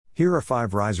Here are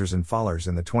 5 risers and fallers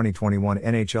in the 2021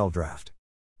 NHL Draft.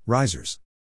 Risers.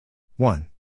 1.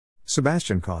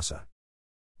 Sebastian Cossa.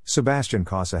 Sebastian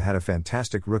Cossa had a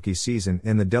fantastic rookie season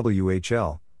in the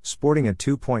WHL, sporting a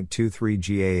 2.23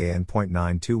 GAA and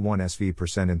 .921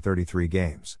 SV% in 33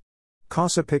 games.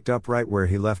 Cossa picked up right where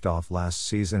he left off last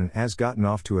season and has gotten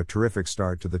off to a terrific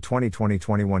start to the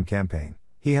 2020-21 campaign.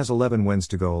 He has 11 wins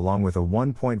to go along with a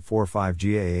 1.45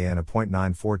 GAA and a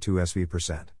 .942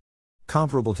 SV%.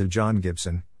 Comparable to John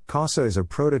Gibson, Cossa is a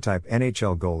prototype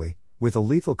NHL goalie, with a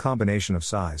lethal combination of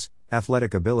size,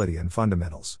 athletic ability and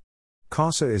fundamentals.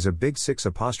 Cossa is a big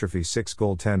 6'6"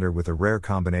 goaltender with a rare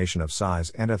combination of size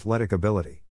and athletic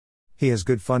ability. He has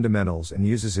good fundamentals and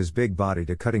uses his big body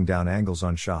to cutting down angles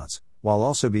on shots, while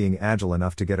also being agile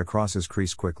enough to get across his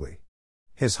crease quickly.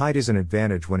 His height is an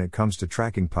advantage when it comes to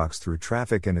tracking pucks through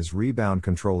traffic, and his rebound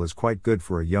control is quite good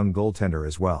for a young goaltender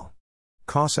as well.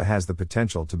 Cossa has the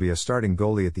potential to be a starting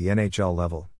goalie at the NHL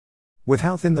level. With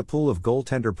how thin the pool of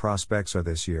goaltender prospects are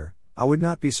this year, I would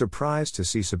not be surprised to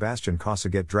see Sebastian Cossa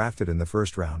get drafted in the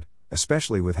first round,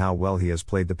 especially with how well he has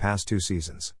played the past 2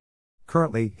 seasons.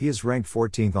 Currently, he is ranked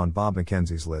 14th on Bob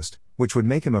McKenzie's list, which would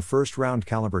make him a first-round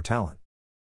caliber talent.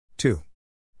 2.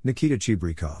 Nikita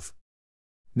Chibrikov.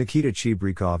 Nikita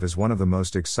Chibrikov is one of the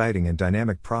most exciting and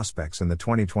dynamic prospects in the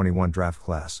 2021 draft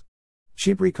class.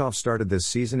 Chibrikov started this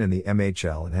season in the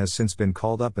MHL and has since been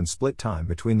called up and split time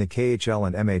between the KHL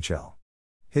and MHL.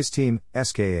 His team,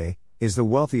 SKA, is the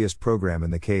wealthiest program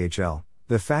in the KHL.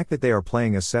 The fact that they are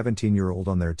playing a 17-year-old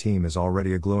on their team is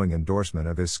already a glowing endorsement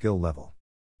of his skill level.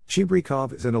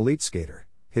 Chibrikov is an elite skater.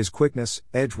 His quickness,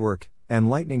 edge work, and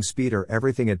lightning speed are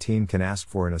everything a team can ask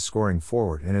for in a scoring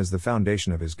forward and is the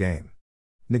foundation of his game.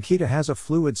 Nikita has a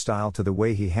fluid style to the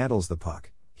way he handles the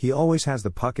puck. He always has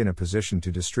the puck in a position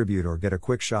to distribute or get a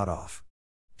quick shot off.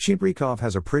 Chibrikov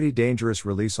has a pretty dangerous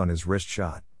release on his wrist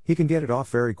shot. He can get it off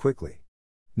very quickly.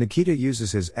 Nikita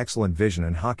uses his excellent vision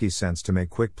and hockey sense to make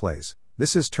quick plays.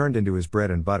 This has turned into his bread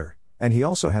and butter, and he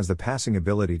also has the passing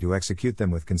ability to execute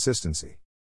them with consistency.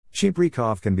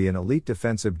 Chibrikov can be an elite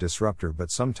defensive disruptor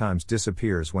but sometimes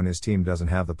disappears when his team doesn't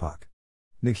have the puck.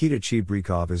 Nikita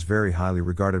Chibrikov is very highly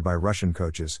regarded by Russian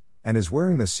coaches, and is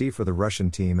wearing the C for the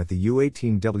Russian team at the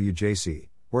U18 WJC,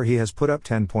 where he has put up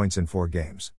 10 points in 4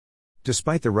 games.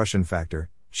 Despite the Russian factor,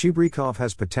 Chibrikov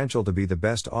has potential to be the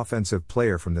best offensive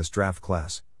player from this draft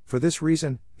class. For this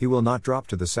reason, he will not drop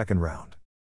to the second round.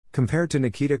 Compared to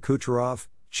Nikita Kucherov,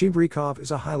 Chibrikov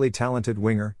is a highly talented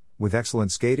winger, with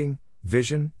excellent skating,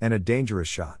 vision, and a dangerous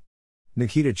shot.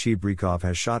 Nikita Chibrikov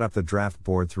has shot up the draft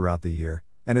board throughout the year,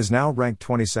 and is now ranked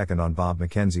 22nd on Bob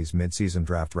McKenzie's mid-season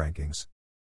draft rankings.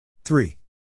 3.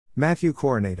 Matthew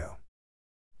Coronato.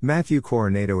 Matthew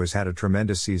Coronato has had a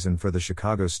tremendous season for the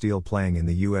Chicago Steel playing in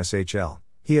the USHL.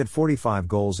 He had 45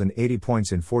 goals and 80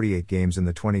 points in 48 games in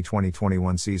the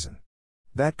 2020-21 season.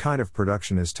 That kind of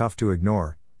production is tough to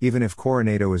ignore, even if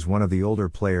Coronato is one of the older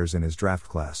players in his draft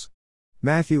class.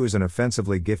 Matthew is an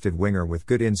offensively gifted winger with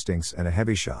good instincts and a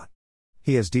heavy shot.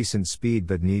 He has decent speed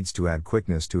but needs to add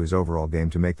quickness to his overall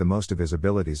game to make the most of his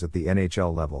abilities at the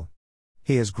NHL level.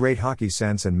 He has great hockey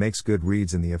sense and makes good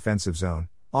reads in the offensive zone,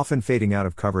 often fading out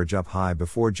of coverage up high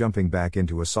before jumping back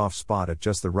into a soft spot at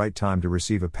just the right time to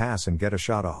receive a pass and get a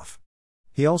shot off.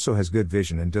 He also has good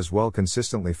vision and does well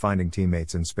consistently finding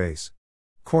teammates in space.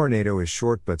 Coronato is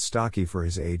short but stocky for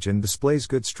his age and displays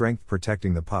good strength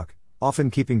protecting the puck,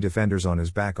 often keeping defenders on his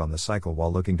back on the cycle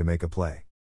while looking to make a play.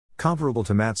 Comparable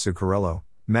to Matt Zuccarello,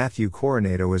 Matthew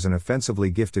Coronato is an offensively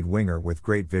gifted winger with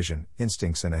great vision,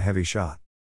 instincts and a heavy shot.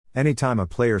 Anytime a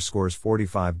player scores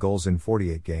 45 goals in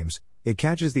 48 games, it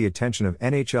catches the attention of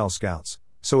NHL scouts,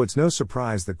 so it's no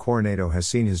surprise that Coronato has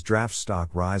seen his draft stock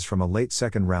rise from a late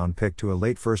second-round pick to a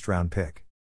late first-round pick.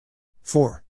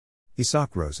 4.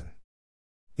 Isak Rosen.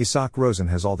 Isak Rosen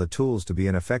has all the tools to be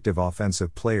an effective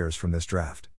offensive player from this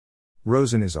draft.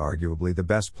 Rosen is arguably the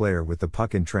best player with the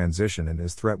puck in transition and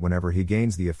is threat whenever he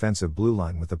gains the offensive blue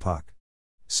line with the puck.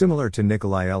 Similar to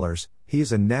Nikolai Ehlers, he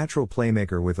is a natural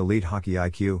playmaker with elite hockey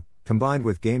IQ, combined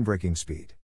with game-breaking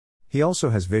speed. He also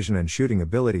has vision and shooting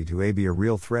ability to be a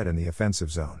real threat in the offensive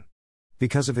zone.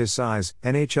 Because of his size,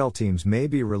 NHL teams may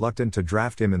be reluctant to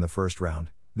draft him in the first round.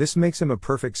 This makes him a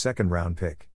perfect second-round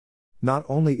pick. Not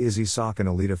only is Isak an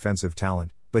elite offensive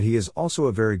talent, but he is also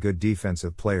a very good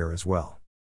defensive player as well.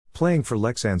 Playing for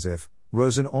Leksandriv,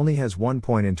 Rosen only has 1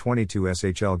 point in 22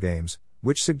 SHL games,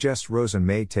 which suggests Rosen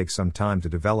may take some time to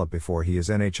develop before he is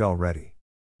NHL ready.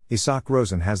 Isak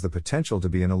Rosen has the potential to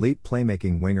be an elite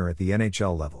playmaking winger at the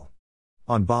NHL level.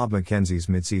 On Bob McKenzie's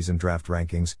midseason draft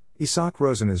rankings, Isak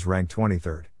Rosen is ranked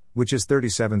 23rd, which is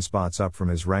 37 spots up from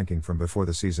his ranking from before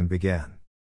the season began.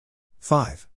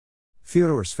 5.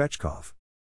 Fyodor Svechkov.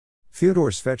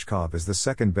 Fyodor Svechkov is the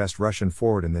second best Russian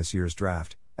forward in this year's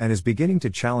draft, and is beginning to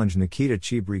challenge Nikita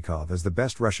Chibrikov as the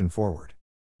best Russian forward.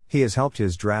 He has helped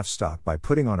his draft stock by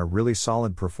putting on a really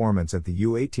solid performance at the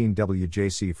U18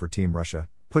 WJC for Team Russia,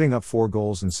 putting up 4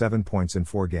 goals and 7 points in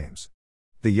 4 games.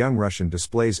 The young Russian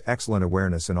displays excellent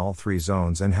awareness in all 3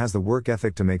 zones and has the work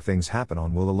ethic to make things happen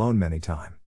on will alone many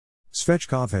times.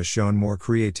 Svechkov has shown more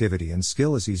creativity and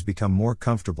skill as he's become more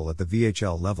comfortable at the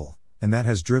VHL level, and that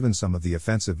has driven some of the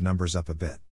offensive numbers up a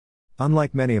bit.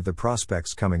 Unlike many of the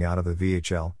prospects coming out of the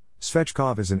VHL,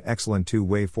 Svechkov is an excellent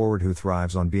two-way forward who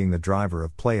thrives on being the driver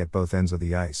of play at both ends of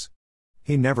the ice.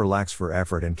 He never lacks for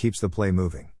effort and keeps the play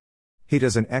moving. He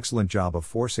does an excellent job of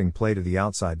forcing play to the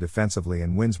outside defensively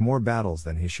and wins more battles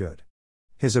than he should.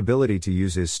 His ability to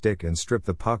use his stick and strip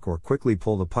the puck or quickly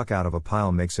pull the puck out of a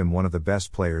pile makes him one of the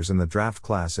best players in the draft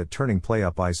class at turning play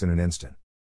up ice in an instant.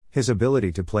 His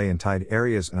ability to play in tight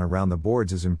areas and around the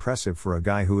boards is impressive for a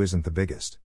guy who isn't the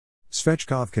biggest.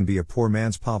 Svechkov can be a poor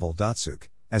man's Pavel Datsyuk,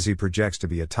 as he projects to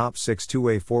be a top 6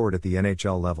 two-way forward at the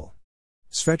NHL level.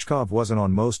 Svechkov wasn't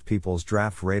on most people's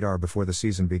draft radar before the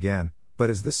season began, but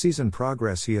as this season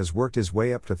progressed he has worked his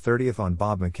way up to 30th on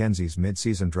Bob McKenzie's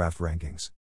mid-season draft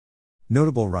rankings.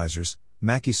 Notable risers: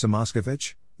 Maki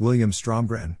Samoskevich, William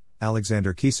Stromgren,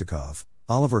 Alexander Kisakov,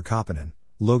 Oliver Kapanen,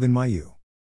 Logan Mailloux.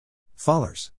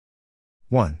 Fallers.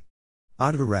 1.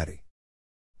 Aatu Räty.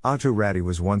 Aatu Räty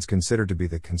was once considered to be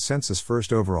the consensus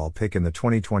first overall pick in the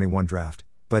 2021 draft,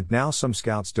 but now some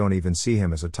scouts don't even see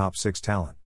him as a top 6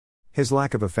 talent. His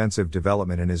lack of offensive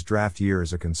development in his draft year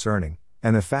is concerning,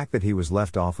 and the fact that he was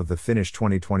left off of the Finnish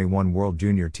 2021 World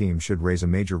Junior team should raise a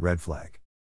major red flag.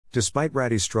 Despite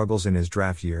Räty's struggles in his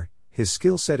draft year, his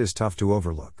skill set is tough to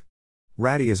overlook.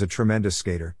 Räty is a tremendous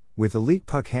skater, with elite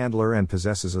puck handler and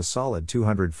possesses a solid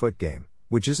 200-foot game,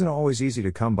 which isn't always easy to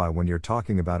come by when you're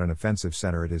talking about an offensive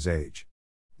center at his age.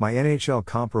 My NHL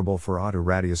comparable for Aatu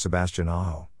Räty is Sebastian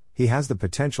Aho. He has the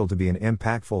potential to be an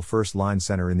impactful first-line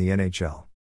center in the NHL.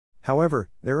 However,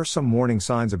 there are some warning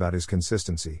signs about his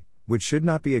consistency, which should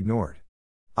not be ignored.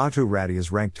 Aatu Räty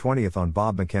is ranked 20th on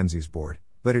Bob McKenzie's board,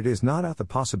 but it is not out the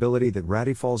possibility that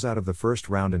Räty falls out of the first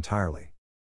round entirely.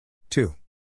 2.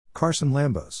 Carson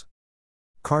Lambos.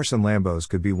 Carson Lambos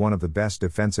could be one of the best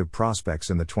defensive prospects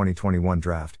in the 2021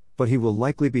 draft, but he will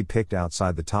likely be picked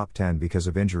outside the top 10 because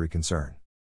of injury concern.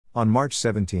 On March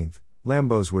 17,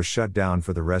 Lambos was shut down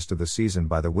for the rest of the season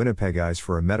by the Winnipeg Ice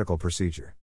for a medical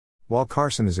procedure. While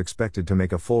Carson is expected to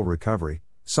make a full recovery,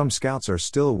 some scouts are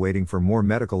still waiting for more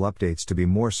medical updates to be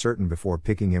more certain before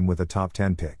picking him with a top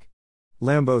 10 pick.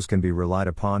 Lambos can be relied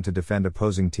upon to defend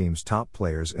opposing teams' top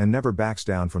players and never backs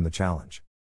down from the challenge.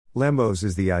 Lambos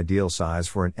is the ideal size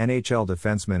for an NHL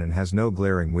defenseman and has no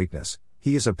glaring weakness.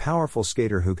 He is a powerful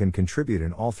skater who can contribute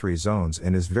in all 3 zones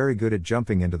and is very good at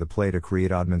jumping into the play to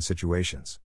create odd man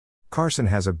situations. Carson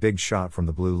has a big shot from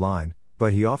the blue line,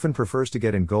 but he often prefers to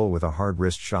get in goal with a hard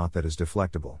wrist shot that is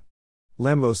deflectable.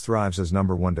 Lambos thrives as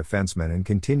number 1 defenseman and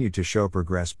continued to show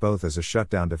progress both as a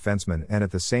shutdown defenseman and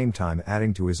at the same time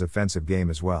adding to his offensive game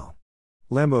as well.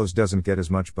 Lambos doesn't get as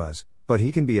much buzz, but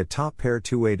he can be a top pair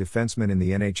two-way defenseman in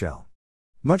the NHL.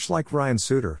 Much like Ryan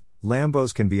Suter,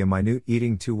 Lambos can be a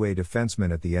minute-eating two-way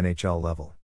defenseman at the NHL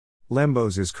level.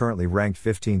 Lambos is currently ranked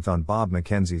 15th on Bob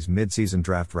McKenzie's mid-season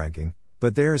draft ranking,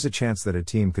 but there is a chance that a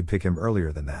team could pick him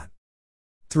earlier than that.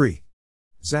 3.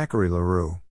 Zachary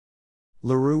Leroux.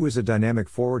 Leroux is a dynamic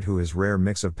forward who has rare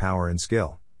mix of power and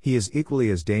skill. He is equally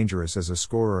as dangerous as a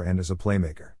scorer and as a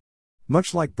playmaker.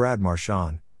 Much like Brad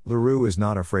Marchand, Leroux is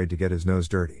not afraid to get his nose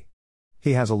dirty.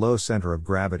 He has a low center of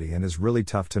gravity and is really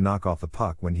tough to knock off the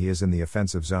puck when he is in the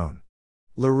offensive zone.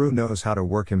 Leroux knows how to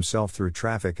work himself through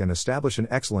traffic and establish an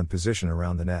excellent position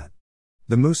around the net.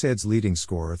 The Mooseheads' leading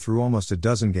scorer through almost a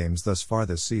dozen games thus far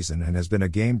this season and has been a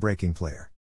game-breaking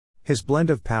player. His blend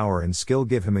of power and skill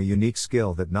give him a unique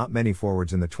skill that not many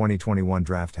forwards in the 2021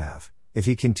 draft have. If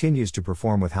he continues to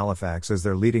perform with Halifax as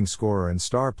their leading scorer and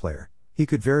star player, he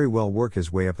could very well work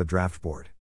his way up the draft board.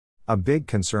 A big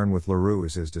concern with Leroux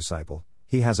is his disciple.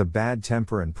 He has a bad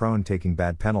temper and prone taking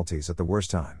bad penalties at the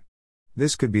worst time.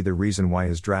 This could be the reason why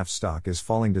his draft stock is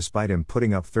falling despite him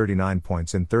putting up 39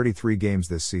 points in 33 games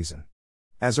this season.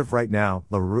 As of right now,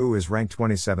 Leroux is ranked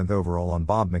 27th overall on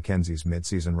Bob McKenzie's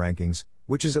mid-season rankings,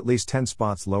 which is at least 10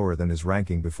 spots lower than his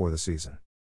ranking before the season.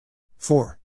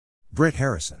 4. Britt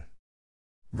Harrison.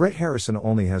 Britt Harrison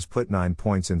only has put 9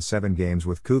 points in 7 games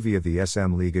with Cuvée of the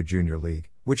SM Liga Junior League,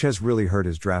 which has really hurt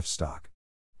his draft stock.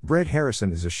 Britt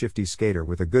Harrison is a shifty skater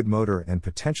with a good motor and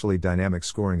potentially dynamic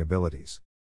scoring abilities.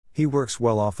 He works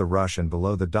well off the rush and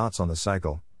below the dots on the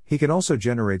cycle. He can also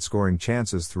generate scoring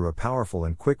chances through a powerful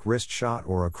and quick wrist shot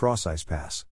or a cross-ice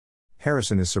pass.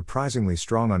 Harrison is surprisingly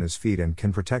strong on his feet and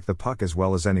can protect the puck as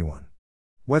well as anyone.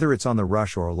 Whether it's on the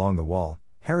rush or along the wall,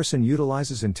 Harrison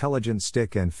utilizes intelligent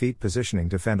stick and feet positioning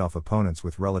to fend off opponents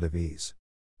with relative ease.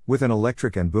 With an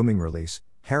electric and booming release,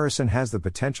 Harrison has the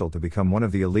potential to become one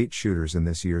of the elite shooters in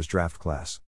this year's draft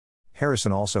class.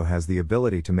 Harrison also has the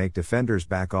ability to make defenders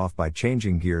back off by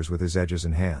changing gears with his edges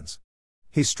and hands.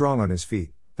 He's strong on his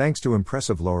feet, thanks to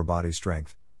impressive lower body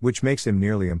strength, which makes him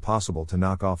nearly impossible to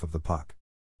knock off of the puck.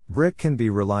 Brick can be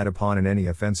relied upon in any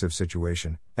offensive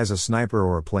situation, as a sniper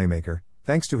or a playmaker,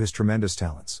 thanks to his tremendous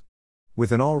talents.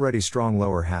 With an already strong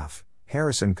lower half,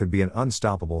 Harrison could be an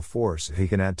unstoppable force if he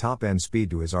can add top-end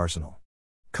speed to his arsenal.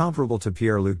 Comparable to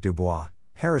Pierre-Luc Dubois,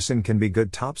 Harrison can be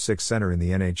good top 6 center in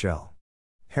the NHL.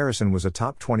 Harrison was a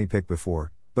top 20 pick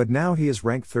before, but now he is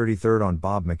ranked 33rd on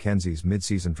Bob McKenzie's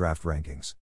midseason draft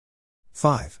rankings.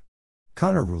 5.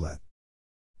 Connor Roulette.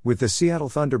 With the Seattle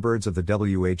Thunderbirds of the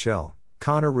WHL,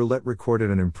 Connor Roulette recorded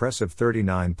an impressive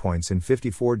 39 points in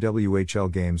 54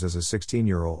 WHL games as a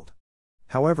 16-year-old.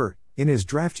 However, in his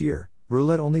draft year,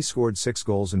 Roulette only scored 6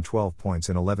 goals and 12 points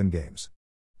in 11 games.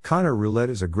 Connor Roulette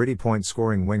is a gritty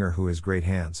point-scoring winger who has great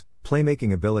hands,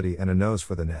 playmaking ability and a nose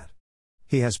for the net.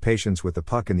 He has patience with the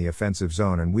puck in the offensive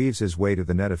zone and weaves his way to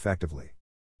the net effectively.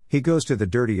 He goes to the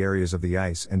dirty areas of the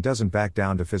ice and doesn't back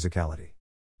down to physicality.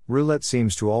 Roulette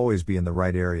seems to always be in the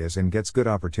right areas and gets good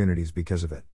opportunities because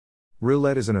of it.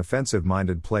 Roulette is an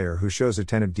offensive-minded player who shows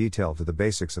attentive detail to the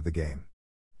basics of the game.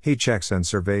 He checks and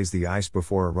surveys the ice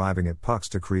before arriving at pucks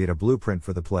to create a blueprint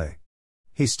for the play.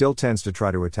 He still tends to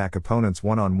try to attack opponents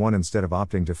one-on-one instead of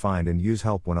opting to find and use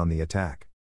help when on the attack.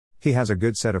 He has a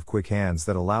good set of quick hands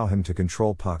that allow him to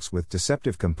control pucks with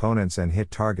deceptive components and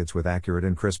hit targets with accurate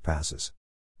and crisp passes.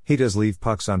 He does leave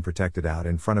pucks unprotected out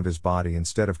in front of his body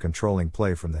instead of controlling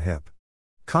play from the hip.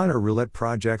 Connor Roulette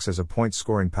projects as a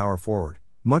point-scoring power forward,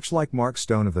 much like Mark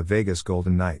Stone of the Vegas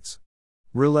Golden Knights.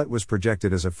 Roulette was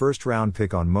projected as a first-round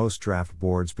pick on most draft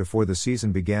boards before the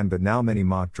season began, but now many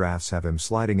mock drafts have him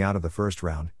sliding out of the first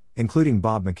round, including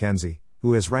Bob McKenzie,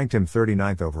 who has ranked him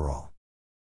 39th overall.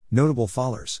 Notable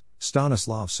fallers: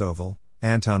 Stanislav Sovil,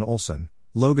 Anton Olsson,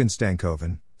 Logan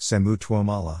Stankoven, Semu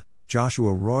Tuomala,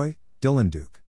 Joshua Roy, Dylan Duke.